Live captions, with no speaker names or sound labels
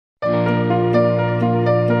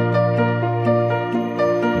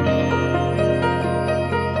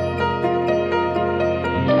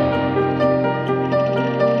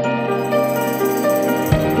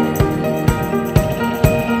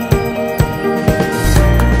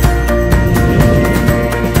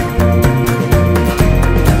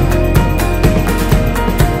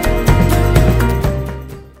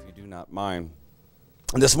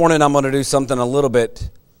This morning I'm going to do something a little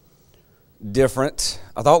bit different.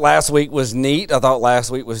 I thought last week was neat. I thought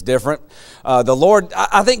last week was different. The Lord,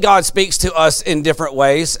 I think God speaks to us in different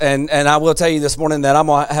ways. And I will tell you this morning that I'm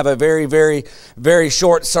going to have a very, very, very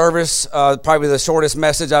short service, probably the shortest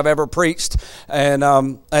message I've ever preached. And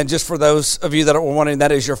just for those of you that are wondering,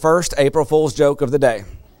 that is your first April Fool's joke of the day.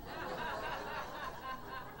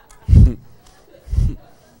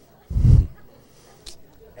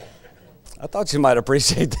 I thought you might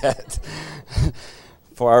appreciate that.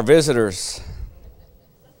 For our visitors.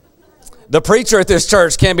 The preacher at this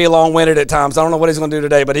church can be long-winded at times. I don't know what he's going to do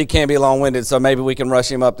today, but he can be long-winded, so maybe we can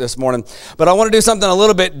rush him up this morning. But I want to do something a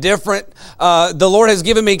little bit different. The Lord has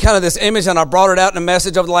given me kind of this image, and I brought it out in a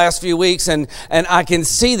message over the last few weeks, and I can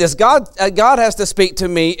see this. God has to speak to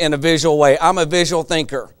me in a visual way. I'm a visual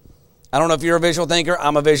thinker. I don't know if you're a visual thinker.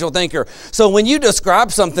 I'm a visual thinker. So when you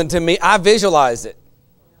describe something to me, I visualize it.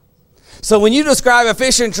 So when you describe a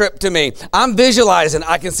fishing trip to me, I'm visualizing.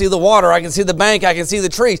 I can see the water. I can see the bank. I can see the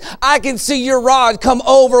trees. I can see your rod come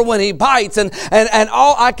over when he bites, and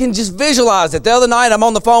all I can just visualize it. The other night, I'm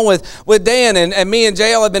on the phone with Dan, and me and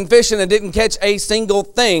JL have been fishing and didn't catch a single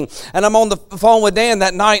thing. And I'm on the phone with Dan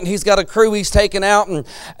that night, and he's got a crew he's taking out,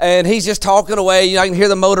 and he's just talking away. You know, I can hear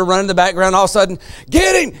the motor running in the background. All of a sudden,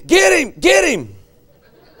 get him, get him, get him.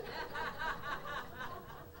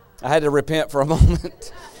 I had to repent for a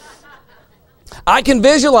moment. I can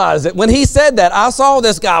visualize it. When he said that, I saw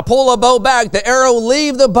this guy pull a bow back, the arrow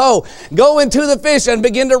leave the bow, go into the fish and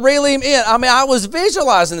begin to reel him in. I mean, I was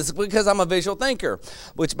visualizing this because I'm a visual thinker.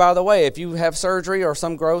 Which, by the way, if you have surgery or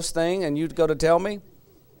some gross thing and you'd go to tell me,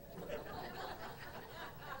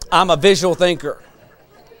 I'm a visual thinker.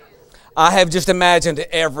 I have just imagined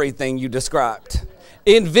everything you described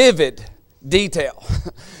in vivid detail.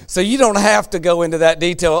 So you don't have to go into that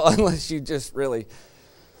detail unless you just really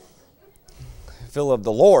feel of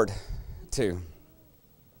the Lord too.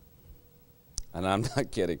 And I'm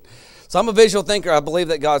not kidding. So I'm a visual thinker. I believe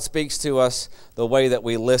that God speaks to us the way that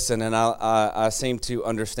we listen, and I seem to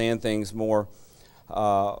understand things more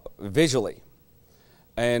visually.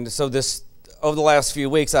 And so over the last few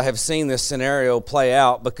weeks, I have seen this scenario play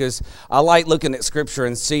out because I like looking at Scripture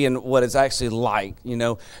and seeing what it's actually like, you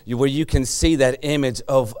know, where you can see that image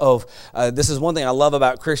of this is one thing I love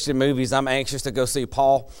about Christian movies. I'm anxious to go see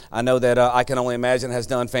Paul. I know that I Can Only Imagine has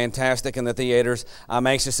done fantastic in the theaters. I'm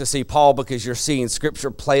anxious to see Paul because you're seeing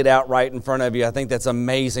Scripture played out right in front of you. I think that's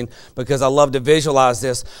amazing because I love to visualize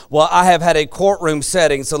this. Well, I have had a courtroom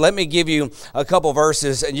setting, so let me give you a couple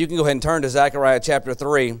verses, and you can go ahead and turn to Zechariah chapter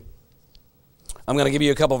 3. I'm going to give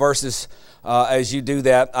you a couple verses as you do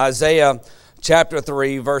that. Isaiah chapter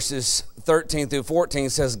 3, verses 13 through 14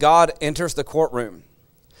 says, God enters the courtroom.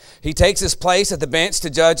 He takes his place at the bench to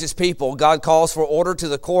judge his people. God calls for order to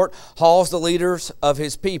the court, hauls the leaders of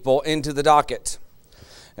his people into the docket.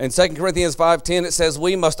 In 2 Corinthians 5:10, it says,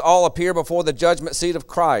 we must all appear before the judgment seat of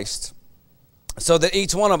Christ, so that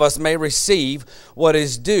each one of us may receive what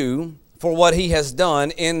is due for what he has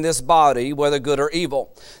done in this body, whether good or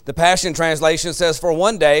evil. The Passion Translation says, for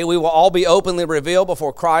one day we will all be openly revealed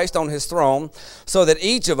before Christ on his throne, so that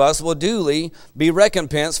each of us will duly be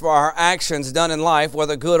recompensed for our actions done in life,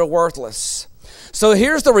 whether good or worthless. So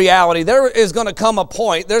here's the reality. There is going to come a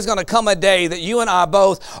point, there's going to come a day that you and I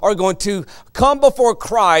both are going to come before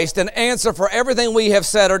Christ and answer for everything we have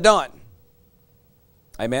said or done.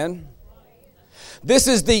 Amen? This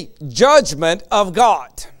is the judgment of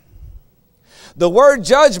God. The word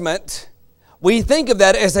judgment, we think of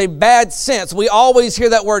that as a bad sense. We always hear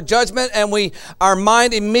that word judgment and our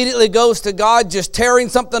mind immediately goes to God just tearing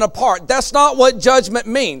something apart. That's not what judgment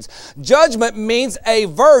means. Judgment means a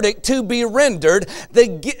verdict to be rendered,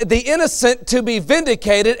 the innocent to be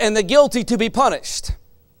vindicated, and the guilty to be punished.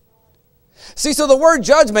 See, so the word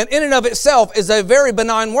judgment in and of itself is a very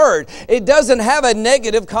benign word. It doesn't have a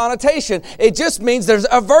negative connotation. It just means there's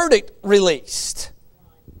a verdict released.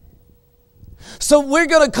 So we're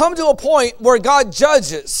going to come to a point where God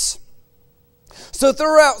judges. So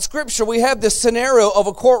throughout Scripture, we have this scenario of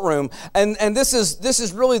a courtroom, and this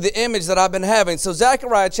is really the image that I've been having. So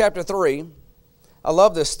Zechariah chapter 3, I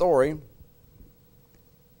love this story.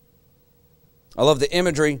 I love the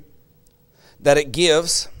imagery that it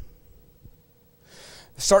gives.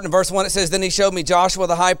 Starting in verse 1, it says, then he showed me Joshua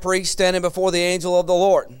the high priest standing before the angel of the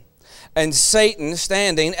Lord, and Satan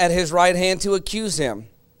standing at his right hand to accuse him.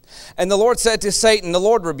 And the Lord said to Satan, the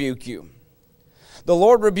Lord rebuke you. The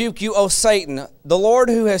Lord rebuke you, O Satan. The Lord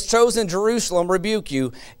who has chosen Jerusalem rebuke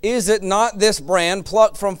you. Is it not this brand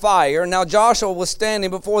plucked from fire? Now Joshua was standing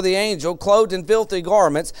before the angel, clothed in filthy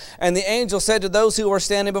garments. And the angel said to those who were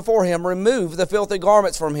standing before him, remove the filthy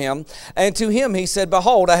garments from him. And to him he said,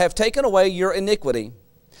 behold, I have taken away your iniquity.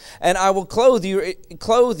 And I will clothe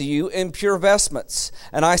you in pure vestments.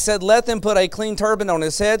 And I said, let them put a clean turban on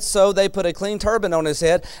his head. So they put a clean turban on his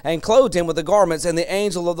head and clothed him with the garments. And the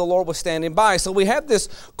angel of the Lord was standing by. So we have this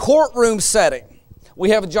courtroom setting.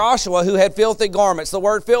 We have Joshua who had filthy garments. The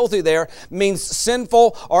word filthy there means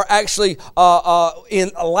sinful or actually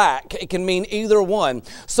in lack. It can mean either one.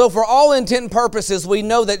 So for all intent and purposes, we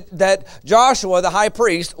know that Joshua, the high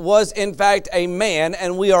priest, was in fact a man,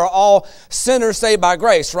 and we are all sinners saved by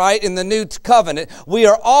grace, right? In the new covenant, we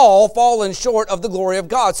are all fallen short of the glory of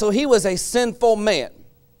God. So he was a sinful man.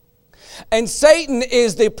 And Satan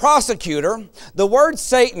is the prosecutor. The word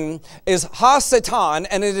Satan is ha-satan,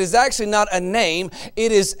 and it is actually not a name.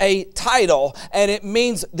 It is a title, and it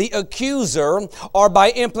means the accuser, or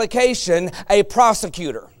by implication, a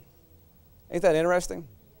prosecutor. Ain't that interesting?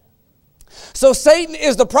 So Satan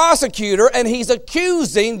is the prosecutor, and he's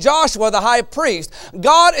accusing Joshua, the high priest.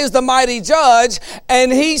 God is the mighty judge,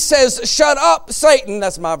 and he says, shut up, Satan.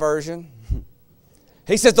 That's my version.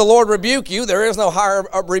 He says, the Lord rebuke you. There is no higher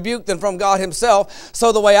rebuke than from God himself.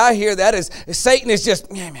 So the way I hear that is Satan is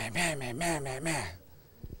just, meh, meh, meh, meh, meh, meh, meh.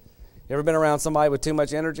 You ever been around somebody with too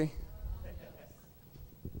much energy?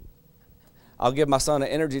 I'll give my son an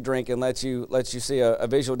energy drink and let you see a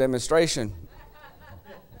visual demonstration.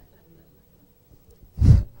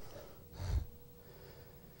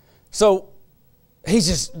 So he's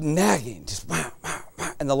just nagging, just wah, wah,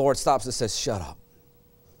 wah, and the Lord stops and says, shut up.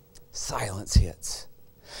 Silence hits.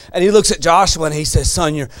 And he looks at Joshua and he says,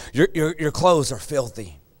 son, your clothes are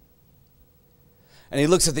filthy. And he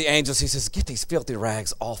looks at the angels. He says, get these filthy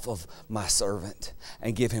rags off of my servant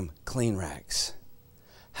and give him clean rags.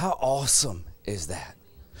 How awesome is that?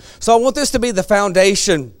 So I want this to be the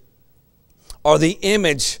foundation or the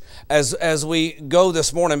image as we go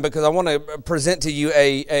this morning, because I want to present to you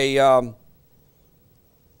a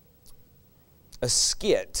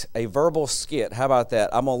skit, a verbal skit. How about that?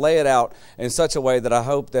 I'm going to lay it out in such a way that I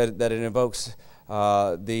hope that it invokes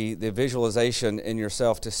the visualization in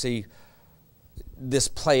yourself to see this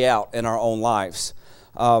play out in our own lives.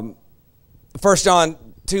 1 John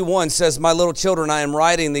 2:1 says, my little children, I am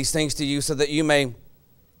writing these things to you so that you may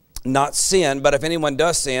not sin. But if anyone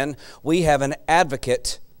does sin, we have an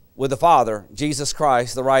advocate with the Father, Jesus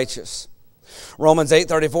Christ, the righteous. Romans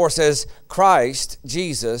 8:34 says, Christ,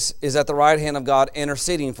 Jesus, is at the right hand of God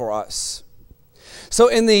interceding for us. So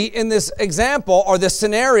in this example or this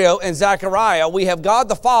scenario in Zechariah, we have God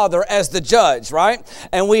the Father as the judge, right?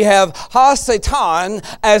 And we have ha-satan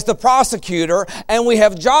as the prosecutor, and we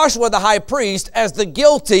have Joshua the high priest as the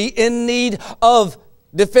guilty in need of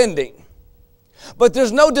defending. But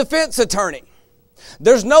there's no defense attorney.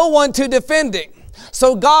 There's no one to defend him.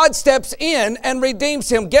 So God steps in and redeems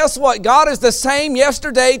him. Guess what? God is the same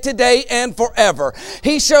yesterday, today, and forever.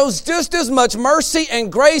 He shows just as much mercy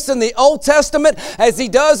and grace in the Old Testament as he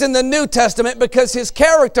does in the New Testament, because his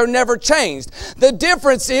character never changed. The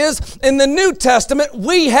difference is, in the New Testament,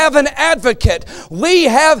 we have an advocate. We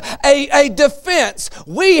have a defense.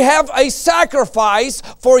 We have a sacrifice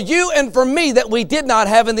for you and for me that we did not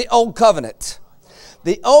have in the Old Covenant.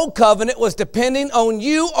 The Old Covenant was depending on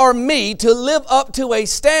you or me to live up to a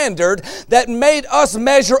standard that made us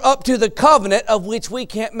measure up to the covenant of which we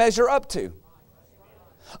can't measure up to.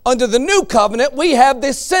 Under the New Covenant, we have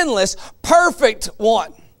this sinless, perfect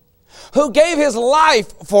one who gave his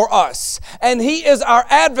life for us. And he is our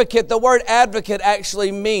advocate. The word advocate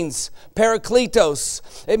actually means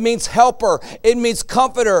parakletos. It means helper. It means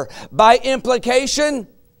comforter. By implication,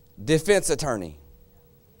 defense attorney.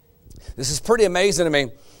 This is pretty amazing to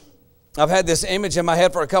me. I've had this image in my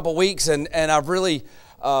head for a couple weeks, and I've really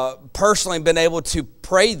personally been able to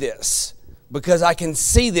pray this, because I can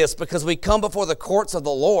see this, because we come before the courts of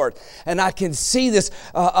the Lord, and I can see this,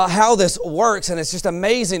 how this works, and it's just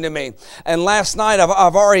amazing to me. And last night,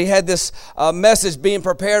 I've already had this message being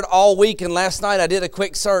prepared all week, and last night I did a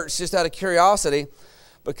quick search just out of curiosity,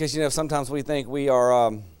 because, sometimes we think we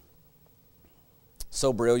are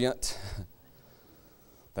so brilliant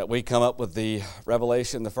that we come up with the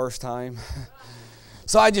revelation the first time.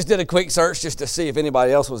 So I just did a quick search just to see if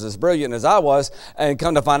anybody else was as brilliant as I was, and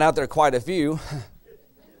come to find out there are quite a few.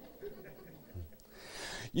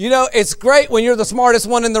 It's great when you're the smartest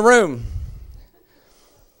one in the room.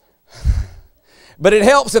 But it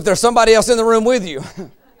helps if there's somebody else in the room with you.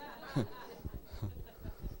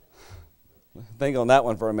 Think on that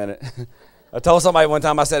one for a minute. I told somebody one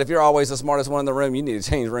time, I said, if you're always the smartest one in the room, you need to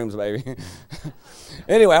change rooms, baby.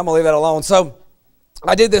 Anyway, I'm going to leave that alone. So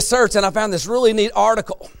I did this search, and I found this really neat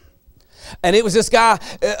article. And it was this guy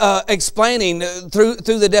explaining through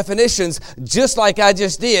the definitions, just like I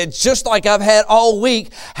just did, just like I've had all week,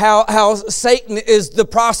 how Satan is the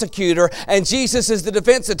prosecutor and Jesus is the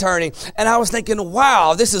defense attorney. And I was thinking,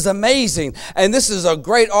 wow, this is amazing. And this is a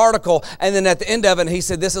great article. And then at the end of it, he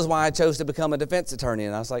said, this is why I chose to become a defense attorney.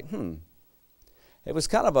 And I was like, It was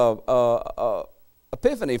kind of a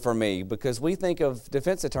epiphany for me, because we think of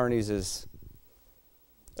defense attorneys as,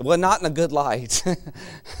 well, not in a good light.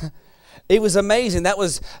 It was amazing. That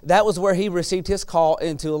was where he received his call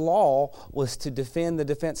into law, was to defend the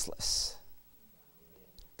defenseless.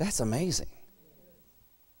 That's amazing.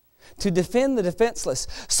 To defend the defenseless.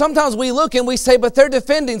 Sometimes we look and we say, but they're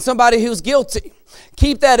defending somebody who's guilty.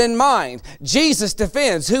 Keep that in mind. Jesus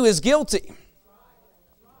defends who is guilty.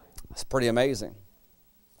 That's pretty amazing.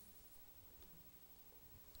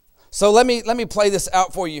 So let me play this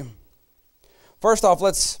out for you. First off,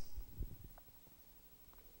 let's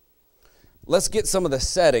get some of the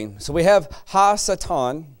setting. So we have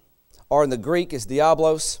Ha-Satan, or in the Greek is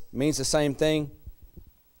diablos, means the same thing.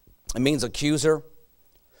 It means accuser.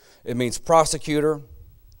 It means prosecutor.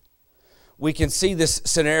 We can see this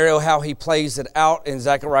scenario, how he plays it out in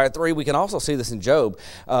Zechariah 3. We can also see this in Job.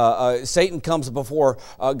 Satan comes before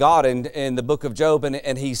God in the book of Job,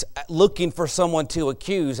 and he's looking for someone to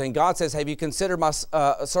accuse. And God says, have you considered my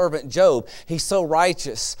servant Job? He's so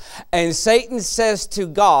righteous. And Satan says to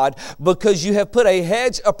God, because you have put a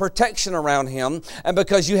hedge of protection around him, and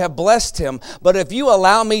because you have blessed him, but if you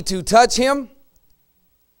allow me to touch him,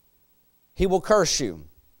 he will curse you.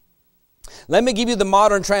 Let me give you the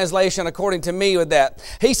modern translation according to me with that.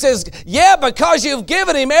 He says, yeah, because you've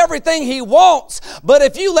given him everything he wants, but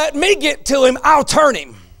if you let me get to him, I'll turn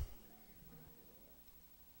him.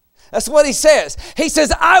 That's what he says. He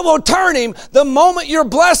says, I will turn him the moment your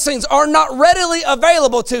blessings are not readily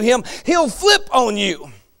available to him. He'll flip on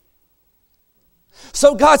you.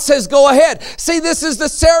 So God says, go ahead. See, this is the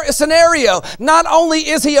scenario. Not only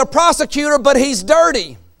is he a prosecutor, but he's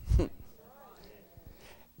dirty.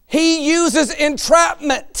 He uses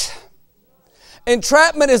entrapment.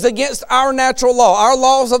 Entrapment is against our natural law, our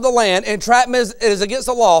laws of the land. Entrapment is against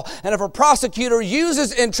the law. And if a prosecutor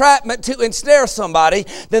uses entrapment to ensnare somebody,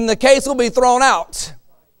 then the case will be thrown out.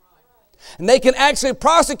 And they can actually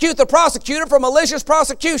prosecute the prosecutor for malicious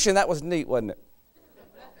prosecution. That was neat, wasn't it?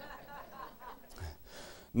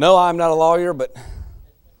 No, I'm not a lawyer, but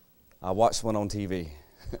I watched one on TV.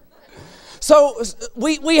 So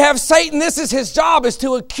we have Satan. This is his job, is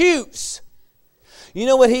to accuse. You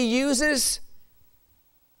know what he uses?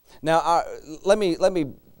 Now, let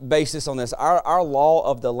me base this on this. Our law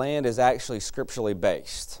of the land is actually scripturally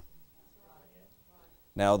based.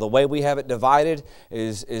 Now, the way we have it divided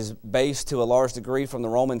is based to a large degree from the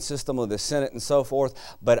Roman system of the Senate and so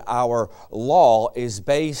forth, but our law is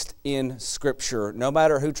based in Scripture. No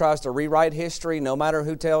matter who tries to rewrite history, no matter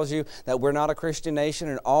who tells you that we're not a Christian nation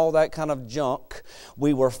and all that kind of junk,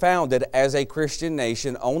 we were founded as a Christian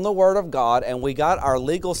nation on the Word of God, and we got our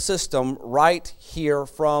legal system right here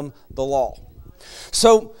from the law.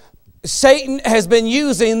 So, Satan has been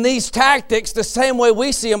using these tactics the same way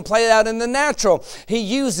we see them played out in the natural. He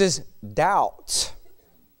uses doubt.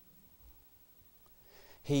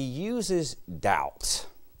 He uses doubt.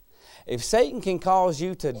 If Satan can cause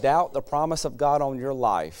you to doubt the promise of God on your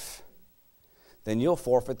life, then you'll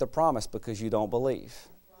forfeit the promise because you don't believe.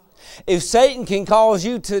 If Satan can cause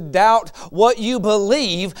you to doubt what you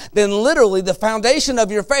believe, then literally the foundation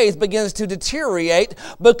of your faith begins to deteriorate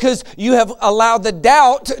because you have allowed the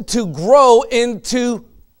doubt to grow into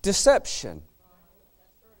deception.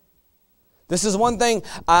 This is one thing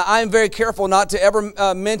I'm very careful not to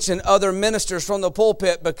ever mention other ministers from the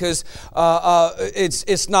pulpit because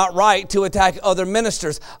it's not right to attack other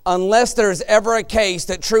ministers unless there's ever a case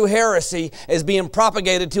that true heresy is being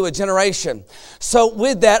propagated to a generation. So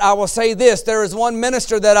with that, I will say this. There is one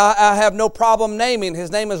minister that I have no problem naming.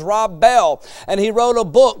 His name is Rob Bell, and he wrote a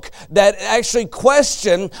book that actually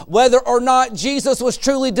questioned whether or not Jesus was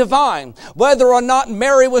truly divine, whether or not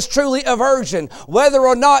Mary was truly a virgin, whether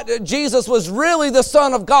or not Jesus was really the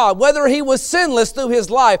Son of God, whether he was sinless through his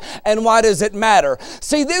life, and why does it matter?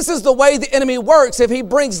 See, this is the way the enemy works. If he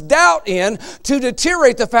brings doubt in to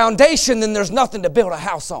deteriorate the foundation, then there's nothing to build a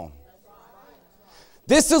house on.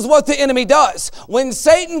 This is what the enemy does. When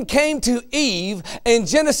Satan came to Eve in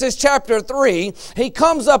Genesis chapter 3, he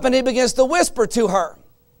comes up and he begins to whisper to her.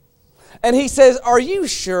 And he says, are you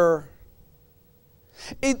sure?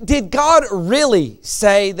 Did God really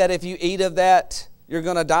say that if you eat of that, you're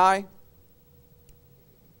going to die?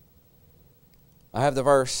 I have the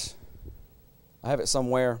verse. I have it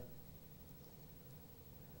somewhere.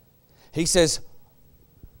 He says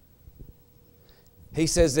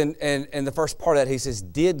in the first part of that, he says,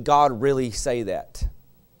 did God really say that?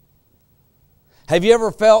 Have you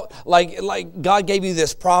ever felt like God gave you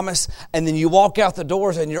this promise and then you walk out the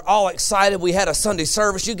doors and you're all excited? We had a Sunday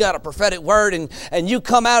service. You got a prophetic word and you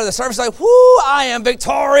come out of the service like, whoo, I am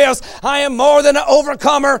victorious. I am more than an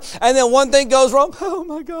overcomer. And then one thing goes wrong. Oh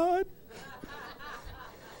my God.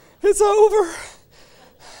 It's over.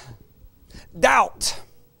 Doubt.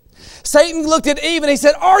 Satan looked at Eve and he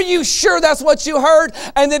said, are you sure that's what you heard?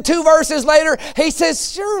 And then 2 verses later, he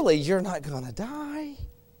says, surely you're not going to die.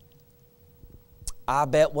 I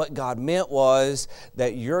bet what God meant was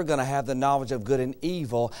that you're going to have the knowledge of good and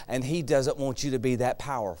evil, and He doesn't want you to be that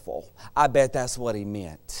powerful. I bet that's what He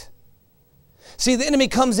meant. See, the enemy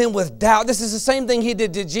comes in with doubt. This is the same thing he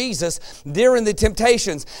did to Jesus during the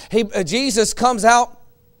temptations. Jesus comes out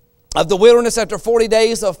of the wilderness after 40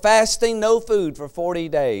 days of fasting, no food for 40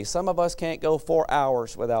 days. Some of us can't go 4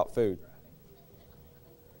 hours without food.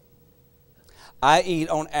 I eat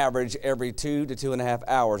on average every 2 to 2.5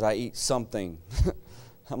 hours. I eat something.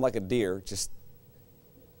 I'm like a deer, just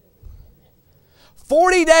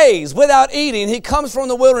 40 days without eating. He comes from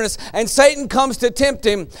the wilderness and Satan comes to tempt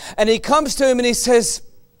him. And he comes to him and he says,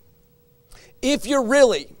 if you're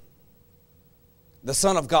really the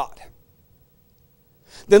Son of God,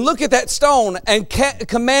 then look at that stone and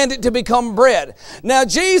command it to become bread. Now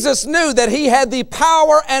Jesus knew that He had the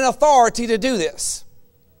power and authority to do this.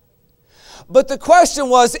 But the question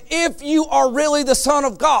was, if you are really the Son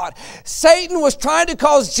of God. Satan was trying to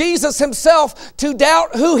cause Jesus Himself to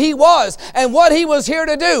doubt who He was and what He was here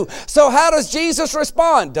to do. So how does Jesus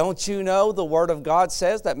respond? Don't you know the Word of God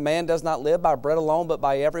says that man does not live by bread alone, but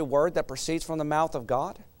by every word that proceeds from the mouth of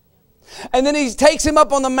God? And then He takes him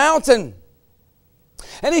up on the mountain.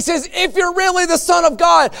 And He says, if you're really the Son of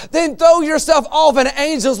God, then throw yourself off and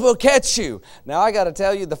angels will catch you. Now I got to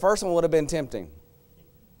tell you, the first one would have been tempting.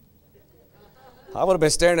 I would have been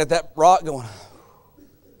staring at that rock going,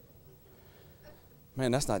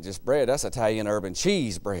 man, that's not just bread. That's Italian urban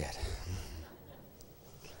cheese bread.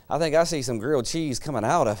 I think I see some grilled cheese coming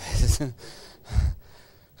out of it.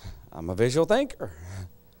 I'm a visual thinker.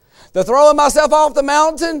 The throwing myself off the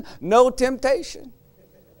mountain, no temptation.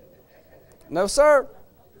 No, sir.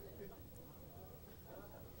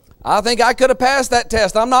 I think I could have passed that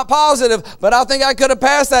test. I'm not positive, but I think I could have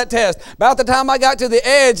passed that test. About the time I got to the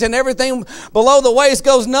edge and everything below the waist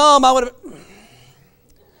goes numb, I would have...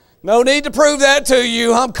 No need to prove that to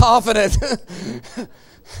you. I'm confident.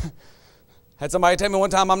 Had somebody tell me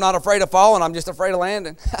one time I'm not afraid of falling, I'm just afraid of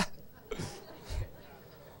landing.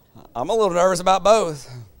 I'm a little nervous about both.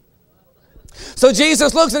 So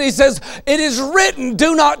Jesus looks and He says, it is written,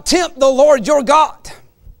 do not tempt the Lord your God.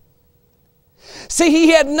 See, He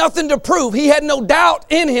had nothing to prove. He had no doubt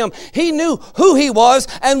in Him. He knew who He was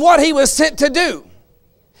and what He was sent to do.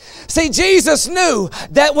 See, Jesus knew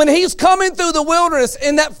that when He's coming through the wilderness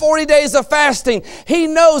in that 40 days of fasting, He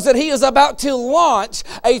knows that He is about to launch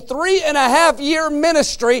a 3.5-year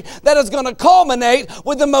ministry that is going to culminate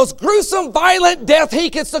with the most gruesome, violent death He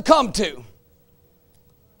could succumb to.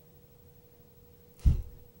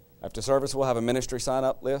 After service, we'll have a ministry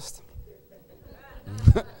sign-up list.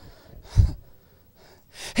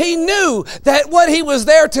 He knew that what He was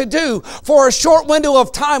there to do for a short window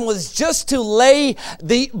of time was just to lay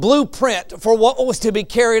the blueprint for what was to be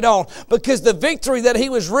carried on, because the victory that He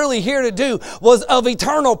was really here to do was of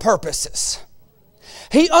eternal purposes.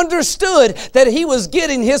 He understood that He was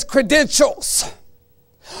getting His credentials,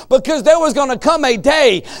 because there was going to come a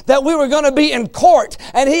day that we were going to be in court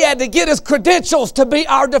and He had to get His credentials to be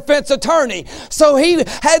our defense attorney. So He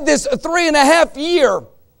had this 3.5-year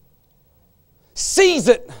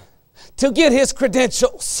season to get His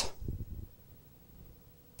credentials.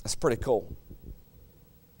 That's pretty cool.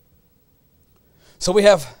 So we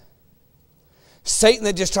have Satan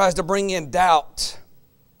that just tries to bring in doubt.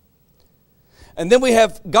 And then we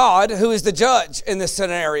have God, who is the judge in this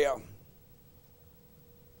scenario.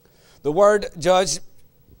 The word judge,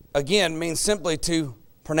 again, means simply to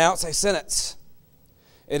pronounce a sentence.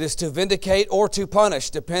 It is to vindicate or to punish,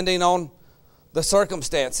 depending on the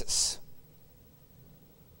circumstances.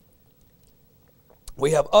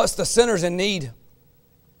 We have us, the sinners, in need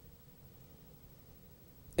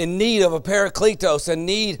of a parakletos, in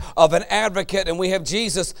need of an advocate, and we have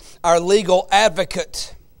Jesus, our legal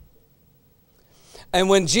advocate. And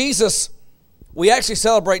when Jesus, we actually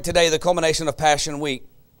celebrate today the culmination of Passion Week.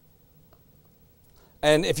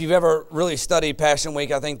 And if you've ever really studied Passion Week,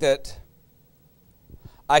 I think that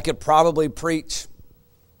I could probably preach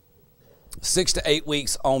 6 to 8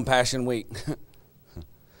 weeks on Passion Week.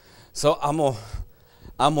 So I'm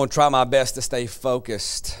gonna try my best to stay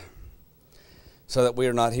focused so that we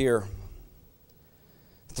are not here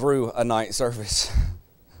through a night service.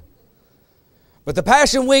 But the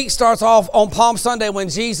Passion Week starts off on Palm Sunday when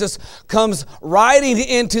Jesus comes riding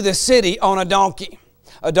into the city on a donkey.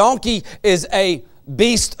 A donkey is a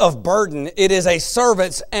beast of burden. It is a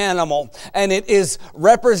servant's animal, and it is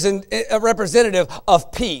a representative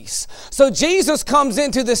of peace. So Jesus comes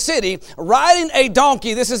into the city riding a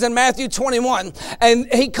donkey. This is in Matthew 21. And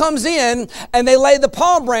he comes in, and they lay the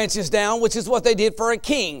palm branches down, which is what they did for a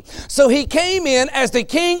king. So he came in as the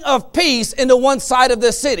king of peace into one side of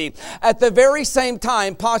the city. At the very same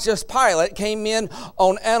time, Pontius Pilate came in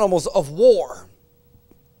on animals of war,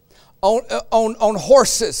 on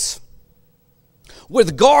horses,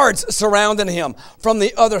 with guards surrounding him from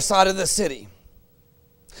the other side of the city.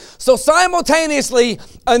 So simultaneously,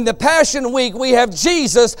 in the Passion Week, we have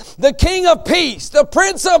Jesus, the King of Peace, the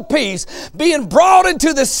Prince of Peace, being brought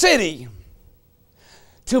into the city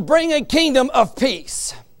to bring a kingdom of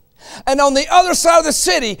peace. And on the other side of the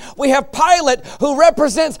city, we have Pilate, who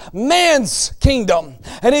represents man's kingdom.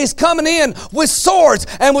 And he's coming in with swords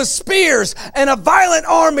and with spears and a violent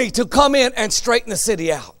army to come in and straighten the city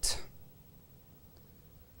out.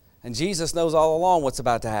 And Jesus knows all along what's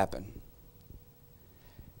about to happen.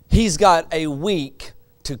 He's got a week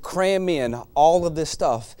to cram in all of this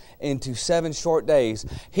stuff into 7 short days.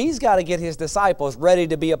 He's got to get his disciples ready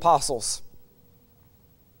to be apostles.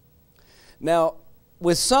 Now,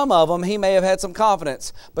 with some of them, he may have had some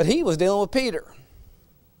confidence, but he was dealing with Peter.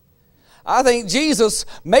 I think Jesus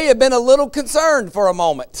may have been a little concerned for a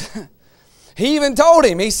moment. He even told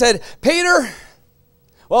him, he said, Peter,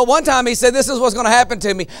 well, one time he said, this is what's going to happen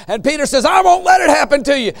to me. And Peter says, I won't let it happen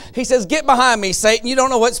to you. He says, get behind me, Satan. You don't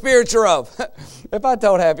know what spirit you're of. If I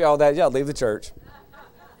told half y'all that, y'all leave the church.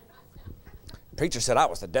 Preacher said I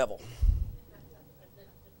was the devil.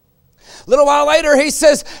 A little while later, he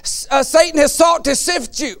says, Satan has sought to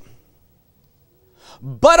sift you.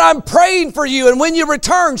 But I'm praying for you. And when you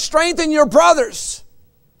return, strengthen your brothers.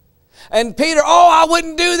 And Peter, I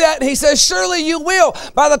wouldn't do that. And he says, surely you will.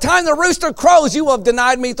 By the time the rooster crows, you will have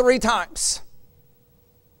denied me 3 times.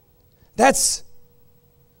 That's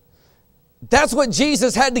what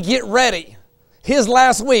Jesus had to get ready. His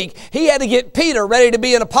last week, he had to get Peter ready to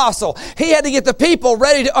be an apostle. He had to get the people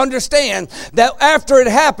ready to understand that after it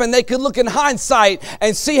happened, they could look in hindsight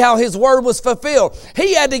and see how his word was fulfilled.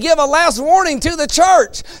 He had to give a last warning to the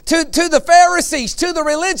church, to the Pharisees, to the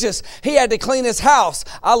religious. He had to clean his house.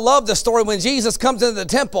 I love the story when Jesus comes into the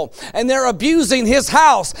temple and they're abusing his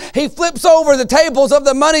house. He flips over the tables of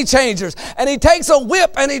the money changers and he takes a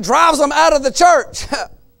whip and he drives them out of the church.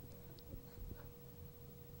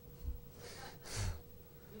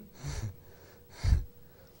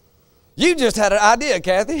 You just had an idea,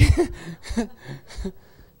 Kathy.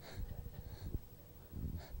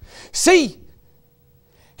 See,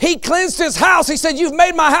 he cleansed his house. He said, you've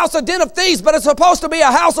made my house a den of thieves, but it's supposed to be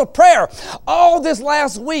a house of prayer. All this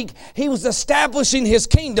last week, he was establishing his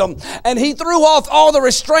kingdom, and he threw off all the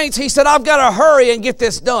restraints. He said, I've got to hurry and get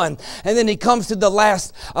this done. And then he comes to the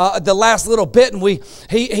last little bit, and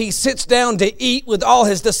he sits down to eat with all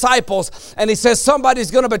his disciples, and he says, somebody's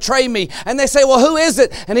going to betray me. And they say, well, who is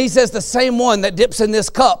it? And he says, the same one that dips in this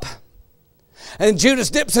cup. And Judas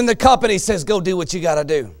dips in the cup, and he says, go do what you got to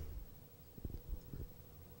do.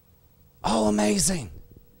 Oh, amazing.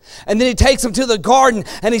 And then he takes him to the garden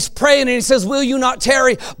and he's praying and he says, will you not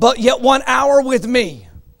tarry but yet 1 hour with me?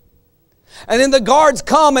 And then the guards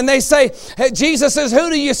come and they say, hey, Jesus says,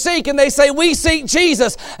 who do you seek? And they say, we seek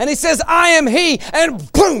Jesus. And he says, I am he.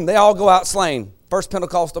 And boom, they all go out slain. First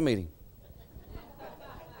Pentecostal meeting.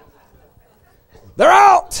 They're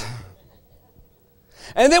out.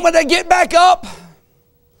 And then when they get back up,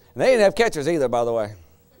 and they didn't have catchers either, by the way.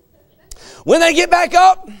 When they get back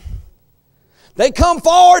up, they come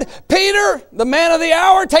forward. Peter, the man of the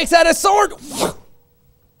hour, takes out his sword.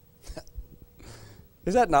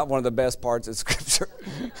 Is that not one of the best parts of Scripture?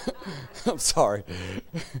 I'm sorry.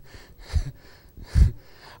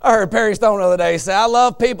 I heard Perry Stone the other day say, I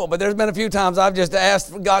love people, but there's been a few times I've just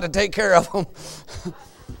asked God to take care of them.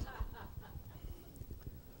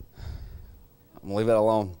 I'm going to leave that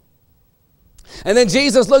alone. And then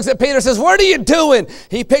Jesus looks at Peter and says, what are you doing?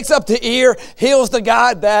 He picks up the ear, heals the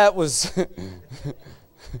guy. That was...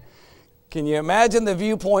 Can you imagine the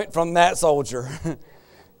viewpoint from that soldier?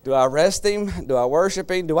 Do I arrest him? Do I worship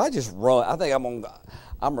him? Do I just run? I think I'm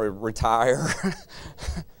going to retire.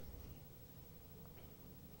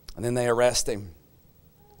 And then they arrest him.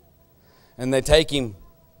 And they take him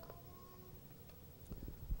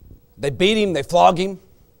They beat him, they flog him,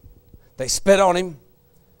 they spit on him.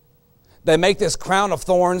 They make this crown of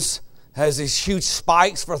thorns, has these huge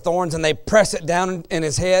spikes for thorns, and they press it down in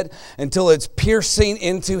his head until it's piercing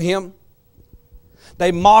into him.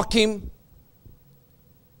 They mock him.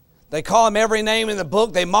 They call him every name in the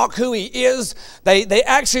book. They mock who he is. They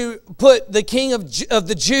actually put the King of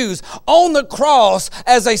the Jews on the cross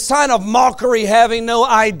as a sign of mockery, having no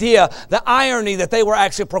idea the irony that they were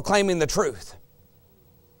actually proclaiming the truth.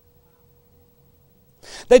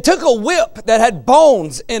 They took a whip that had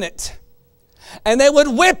bones in it, and they would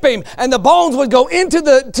whip him, and the bones would go into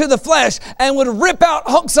the flesh and would rip out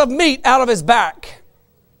hooks of meat out of his back.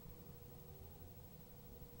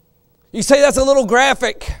 You say that's a little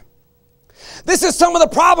graphic. This is some of the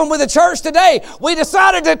problem with the church today. We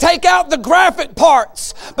decided to take out the graphic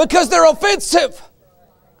parts because they're offensive.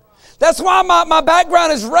 That's why my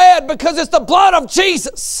background is red, because it's the blood of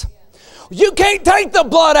Jesus. You can't take the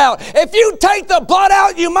blood out. If you take the blood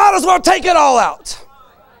out, you might as well take it all out.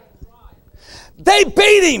 They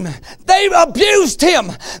beat him. They abused him.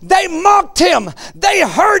 They mocked him. They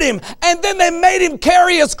hurt him. And then they made him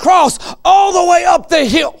carry his cross all the way up the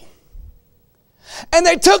hill. And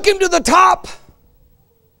they took him to the top.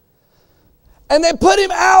 And they put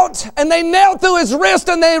him out. And they nailed through his wrist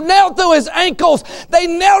and they nailed through his ankles. They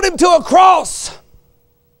nailed him to a cross.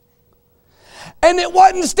 And it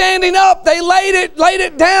wasn't standing up. They laid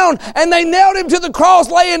it down, and they nailed him to the cross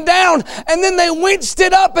laying down, and then they winched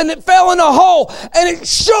it up and it fell in a hole, and it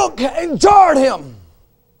shook and jarred him.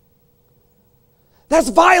 That's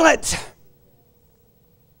violent.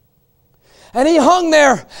 And he hung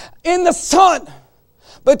there in the sun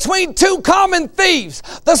between two common thieves,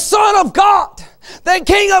 the Son of God, the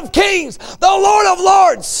King of Kings, the Lord of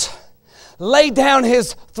Lords, laid down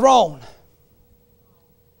his throne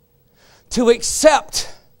to accept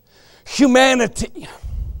humanity.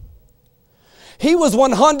 He was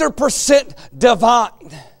 100%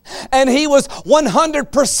 divine, and he was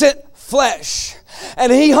 100% flesh.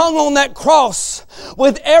 And he hung on that cross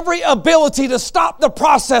with every ability to stop the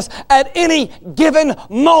process at any given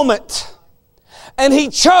moment. And he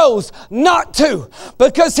chose not to,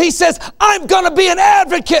 because he says, I'm going to be an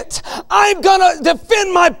advocate. I'm going to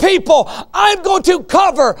defend my people. I'm going to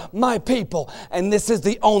cover my people. And this is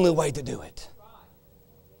the only way to do it.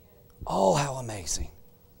 Oh, how amazing.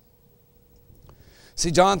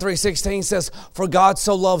 See, John 3:16 says, for God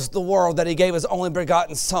so loves the world that he gave his only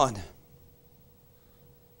begotten Son.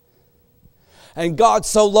 And God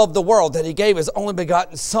so loved the world that he gave his only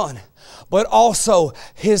begotten Son. But also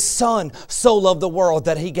his Son so loved the world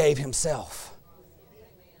that he gave himself.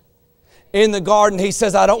 In the garden, he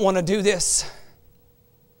says, I don't want to do this.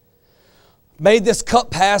 May this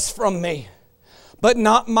cup pass from me. But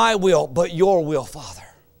not my will, but your will, Father.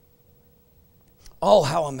 Oh,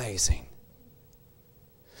 how amazing.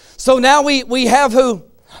 So now we have who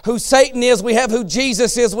Satan is. We have who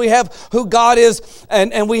Jesus is. We have who God is.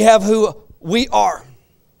 And we have who we are.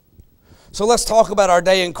 So let's talk about our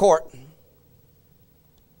day in court.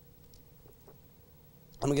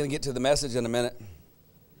 I'm going to get to the message in a minute.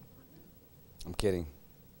 I'm kidding.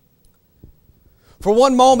 For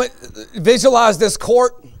one moment, visualize this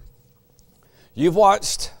court. You've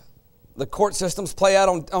watched the court systems play out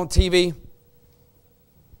on TV,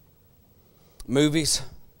 movies.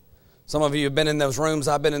 Some of you have been in those rooms.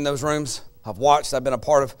 I've been in those rooms. I've watched. I've been a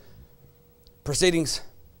part of proceedings.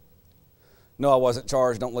 No, I wasn't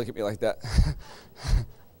charged. Don't look at me like that.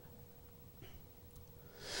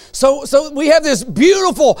 So we have this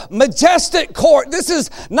beautiful, majestic court. This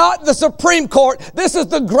is not the Supreme Court. This is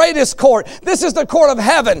the greatest court. This is the court of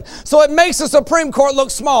heaven. So it makes the Supreme Court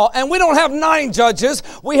look small. And we don't have 9 judges.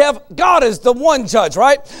 We have God as the one judge,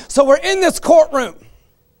 right? So we're in this courtroom.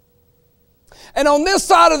 And on this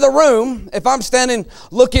side of the room, if I'm standing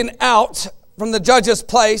looking out from the judge's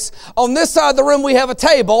place, on this side of the room we have a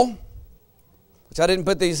table, which I didn't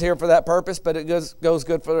put these here for that purpose, but it goes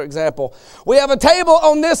good for example. We have a table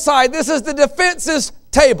on this side. This is the defense's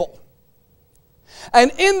table.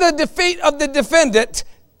 And in the defeat of the defendant,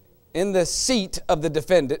 in the seat of the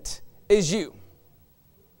defendant, is you.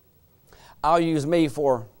 I'll use me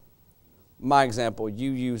for my example.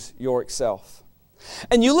 You use yourself.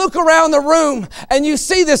 And you look around the room and you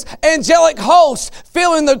see this angelic host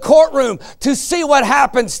filling the courtroom to see what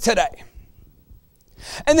happens today.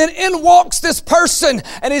 And then in walks this person,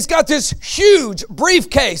 and he's got this huge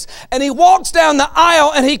briefcase, and he walks down the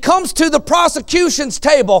aisle and he comes to the prosecution's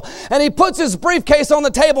table, and he puts his briefcase on the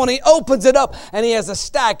table and he opens it up, and he has a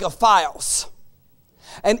stack of files.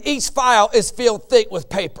 And each file is filled thick with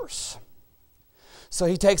papers. So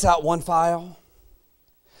he takes out one file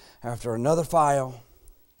after another file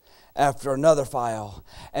after another file.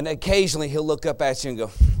 And occasionally he'll look up at you and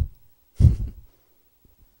go,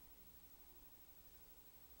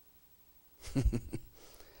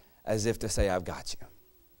 as if to say, I've got you.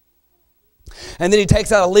 And then he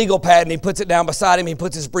takes out a legal pad and he puts it down beside him. He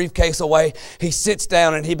puts his briefcase away. He sits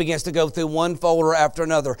down and he begins to go through one folder after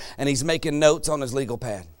another. And he's making notes on his legal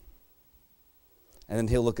pad. And then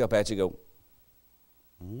he'll look up at you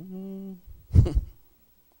and go,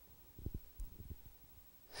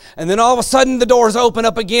 And then all of a sudden the doors open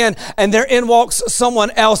up again and therein walks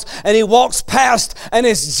someone else, and he walks past and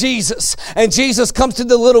it's Jesus. And Jesus comes to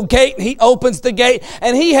the little gate and he opens the gate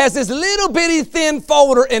and he has this little bitty thin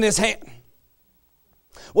folder in his hand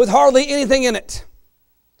with hardly anything in it.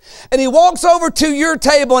 And he walks over to your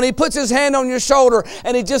table and he puts his hand on your shoulder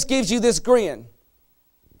and he just gives you this grin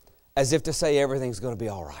as if to say everything's going to be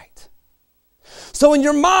all right. So in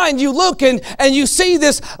your mind, you look and you see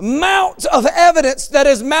this mount of evidence that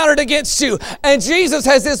is mounted against you. And Jesus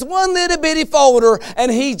has this one little bitty folder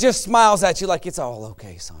and he just smiles at you like it's all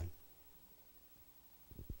okay, son.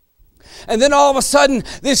 And then all of a sudden,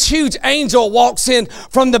 this huge angel walks in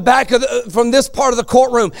from the back of from this part of the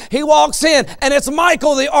courtroom. He walks in and it's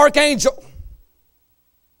Michael the archangel.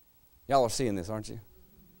 Y'all are seeing this, aren't you?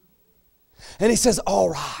 And he says, all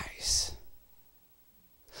rise.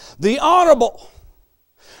 The honorable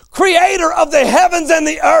creator of the heavens and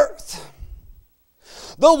the earth,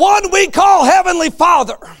 the one we call Heavenly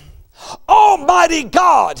Father, Almighty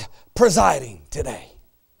God presiding today.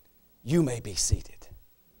 You may be seated.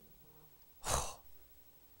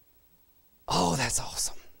 Oh, that's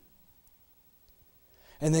awesome.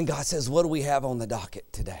 And then God says, what do we have on the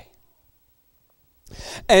docket today?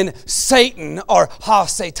 And Satan, or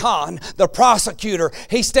Ha-Satan, the prosecutor,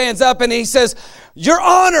 he stands up and he says, Your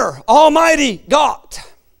Honor, Almighty God,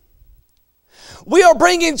 we are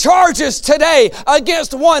bringing charges today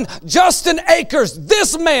against one Justin Akers,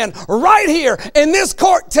 this man right here in this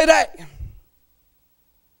court today.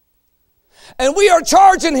 And we are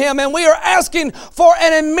charging him and we are asking for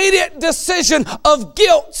an immediate decision of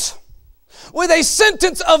guilt with a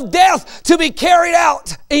sentence of death to be carried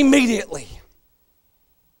out immediately.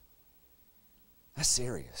 That's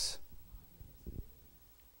serious.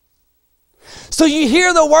 So you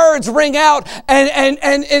hear the words ring out and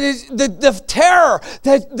it is the terror,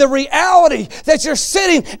 the reality that you're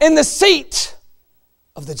sitting in the seat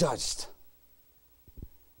of the judge.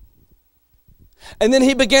 And then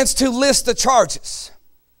he begins to list the charges.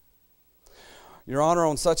 Your Honor,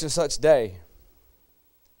 on such and such day,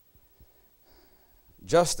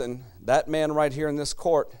 Justin, that man right here in this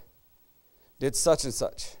court, did such and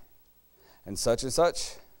such, and such and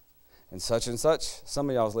such, and such and such. Some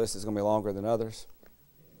of y'all's list is going to be longer than others.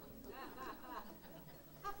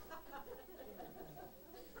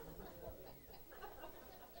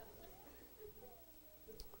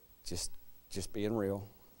 Just being real.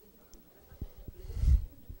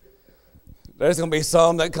 There's going to be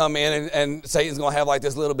some that come in and Satan's going to have like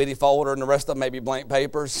this little bitty folder and the rest of them may be blank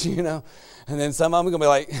papers, you know. And then some of them are going to be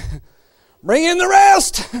like, bring in the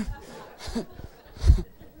rest.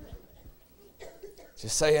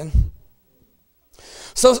 Just saying.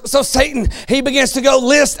 So Satan, he begins to go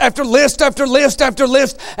list after list after list after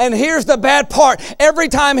list. And here's the bad part. Every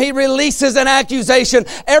time he releases an accusation,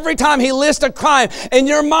 every time he lists a crime, in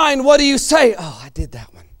your mind, what do you say? Oh, I did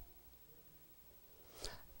that one.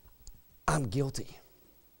 I'm guilty.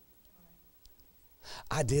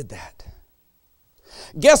 I did that.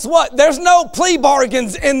 Guess what? There's no plea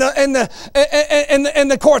bargains in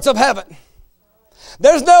the courts of heaven.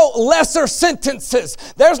 There's no lesser sentences.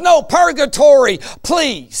 There's no purgatory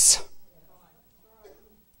pleas.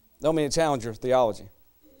 Don't mean to challenge your theology.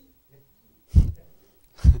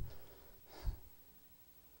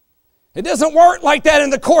 It doesn't work like that in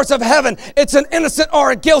the courts of heaven. It's an innocent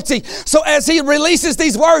or a guilty. So as he releases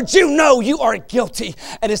these words, you know you are guilty.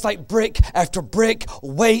 And it's like brick after brick,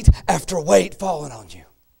 weight after weight falling on you.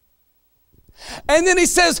 And then he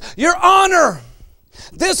says, Your Honor,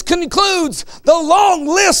 this concludes the long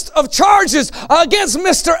list of charges against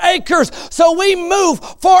Mr. Akers. So we move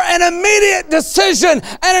for an immediate decision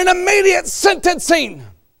and an immediate sentencing.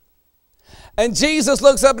 And Jesus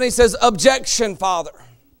looks up and he says, Objection, Father.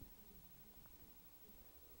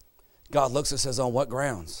 God looks and says, on what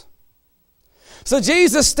grounds? So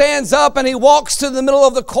Jesus stands up and he walks to the middle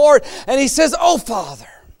of the court and he says, Oh, Father,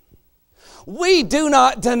 we do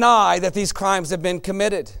not deny that these crimes have been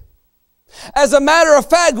committed. As a matter of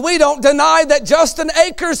fact, we don't deny that Justin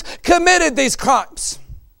Akers committed these crimes.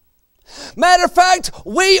 Matter of fact,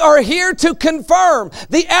 we are here to confirm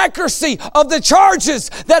the accuracy of the charges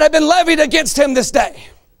that have been levied against him this day.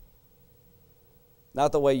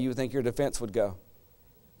 not the way you think your defense would go.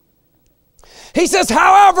 He says,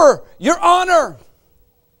 however, Your Honor,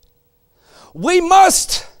 we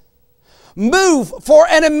must move for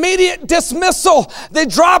an immediate dismissal, the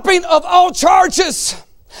dropping of all charges,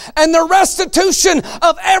 and the restitution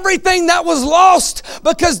of everything that was lost,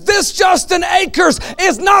 because this Justin Akers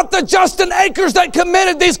is not the Justin Akers that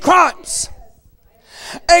committed these crimes.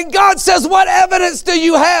 And God says, what evidence do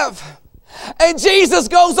you have? And Jesus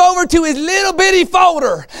goes over to his little bitty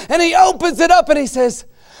folder and he opens it up and he says,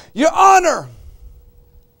 Your Honor,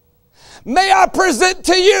 may I present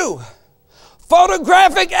to you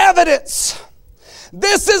photographic evidence.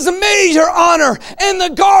 This is me, Your Honor, in the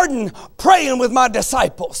garden praying with my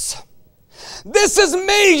disciples. This is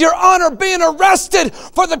me, Your Honor, being arrested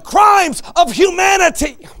for the crimes of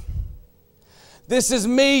humanity. This is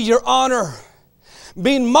me, Your Honor,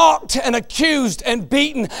 being mocked and accused and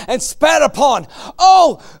beaten and spat upon.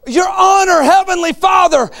 Oh, Your Honor, Heavenly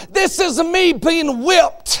Father, this is me being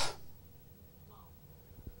whipped.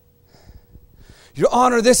 Your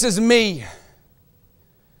Honor, this is me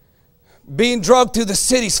being dragged through the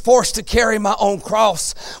cities, forced to carry my own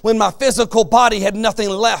cross when my physical body had nothing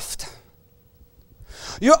left.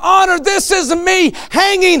 Your Honor, this is me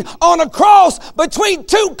hanging on a cross between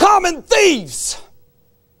two common thieves.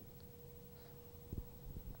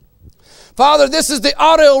 Father, this is the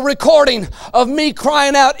audio recording of me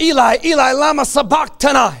crying out, Eli, Eli, lama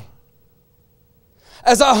sabachthani,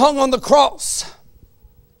 as I hung on the cross.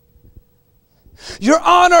 Your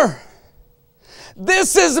Honor,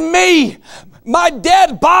 this is me, my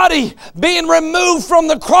dead body being removed from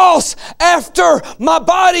the cross after my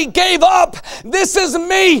body gave up. This is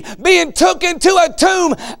me being took into a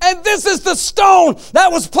tomb, and this is the stone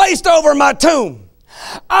that was placed over my tomb.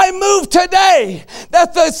 I move today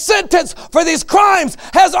that the sentence for these crimes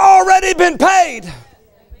has already been paid.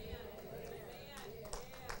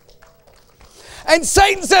 And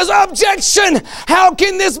Satan says, objection, how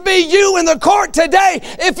can this be you in the court today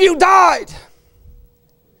if you died?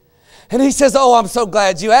 And he says, oh, I'm so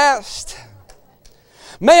glad you asked.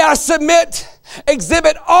 May I submit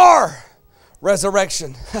Exhibit R,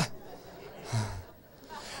 resurrection.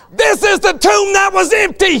 This is the tomb that was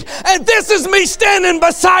empty, and this is me standing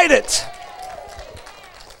beside it.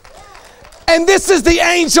 And this is the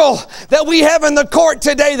angel that we have in the court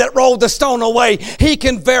today that rolled the stone away. He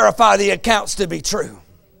can verify the accounts to be true.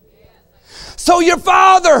 So your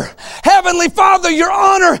Father, Heavenly Father, Your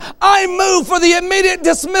Honor, I move for the immediate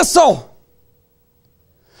dismissal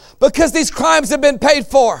because these crimes have been paid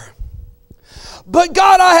for. But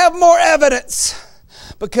God, I have more evidence,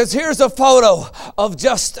 because here's a photo of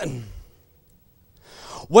Justin.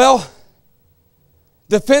 Well,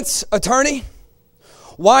 defense attorney,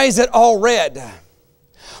 why is it all red?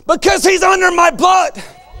 Because he's under my blood.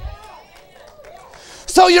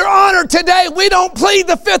 So, Your Honor, today we don't plead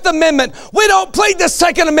the Fifth Amendment. We don't plead the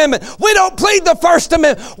Second Amendment. We don't plead the First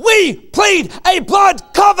Amendment. We plead a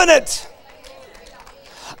blood covenant.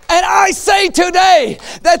 And I say today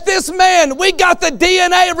that this man, we got the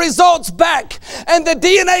DNA results back, and the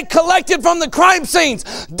DNA collected from the crime scenes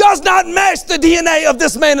does not match the DNA of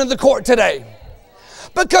this man in the court today.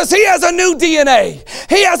 Because he has a new DNA.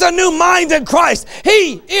 He has a new mind in Christ.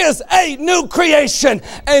 He is a new creation,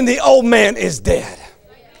 and the old man is dead.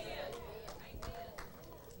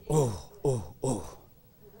 Ooh, ooh, ooh.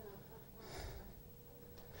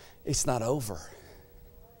 It's not over.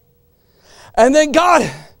 And then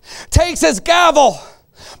God takes his gavel,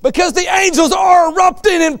 because the angels are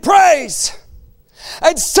erupting in praise,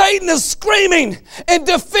 and Satan is screaming in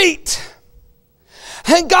defeat.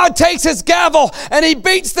 And God takes his gavel and he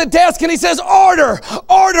beats the desk and he says, order,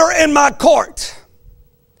 order in my court.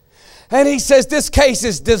 And he says, this case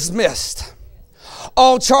is dismissed.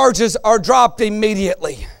 All charges are dropped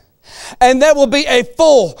immediately. And there will be a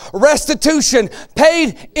full restitution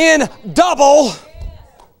paid in double.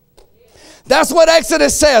 That's what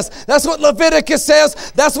Exodus says. That's what Leviticus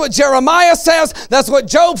says. That's what Jeremiah says. That's what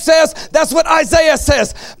Job says. That's what Isaiah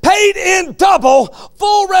says. Paid in double,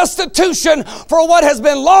 full restitution for what has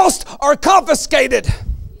been lost or confiscated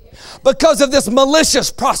because of this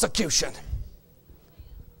malicious prosecution.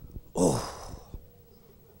 Ooh.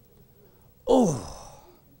 Ooh.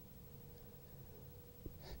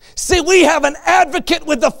 See, we have an advocate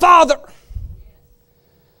with the Father.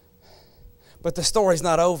 But the story's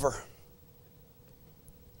not over.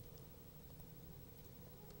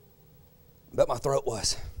 But my throat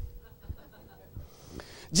was.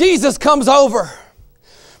 Jesus comes over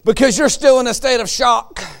because you're still in a state of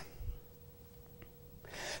shock.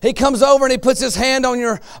 He comes over and he puts his hand on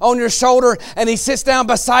your shoulder and he sits down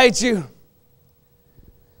beside you.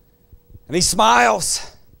 And he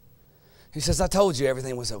smiles. He says, I told you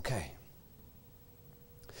everything was okay.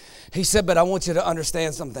 He said, but I want you to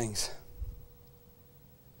understand some things.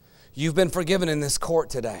 You've been forgiven in this court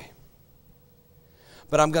today.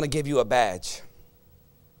 But I'm going to give you a badge.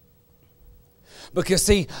 Because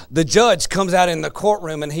see, the judge comes out in the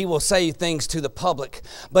courtroom and he will say things to the public.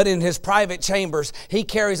 But in his private chambers, he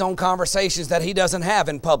carries on conversations that he doesn't have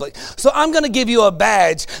in public. So I'm going to give you a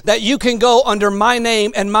badge that you can go under my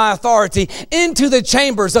name and my authority into the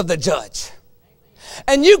chambers of the judge.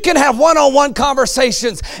 And you can have one-on-one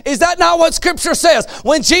conversations. Is that not what Scripture says?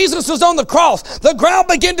 When Jesus was on the cross, the ground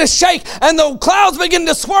began to shake and the clouds began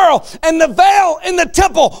to swirl and the veil in the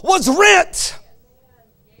temple was rent.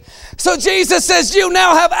 So Jesus says you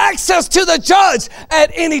now have access to the judge at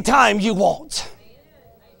any time you want.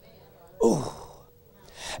 Ooh.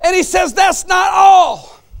 And he says that's not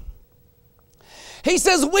all. He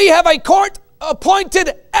says we have a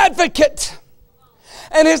court-appointed advocate.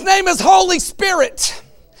 And his name is Holy Spirit.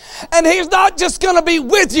 And he's not just going to be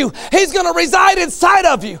with you. He's going to reside inside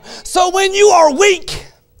of you. So when you are weak,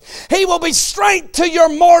 he will be strength to your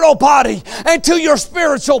mortal body and to your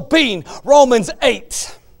spiritual being. Romans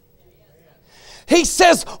 8. He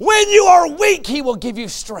says, when you are weak, he will give you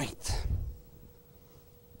strength.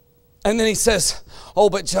 And then he says, oh,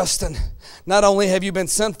 but Justin, not only have you been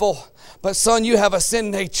sinful, but son, you have a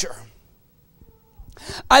sin nature.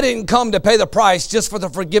 I didn't come to pay the price just for the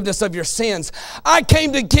forgiveness of your sins. I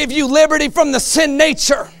came to give you liberty from the sin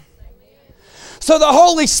nature. So the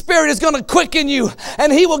Holy Spirit is going to quicken you,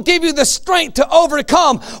 and he will give you the strength to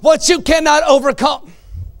overcome what you cannot overcome.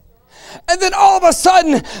 And then all of a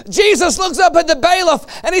sudden, Jesus looks up at the bailiff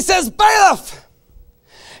and he says, bailiff,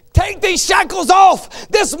 take these shackles off.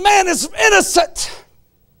 This man is innocent.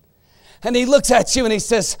 And he looks at you and he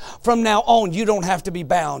says, from now on, you don't have to be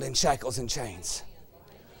bound in shackles and chains.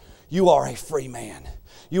 You are a free man.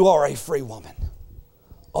 You are a free woman.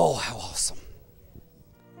 Oh, how awesome.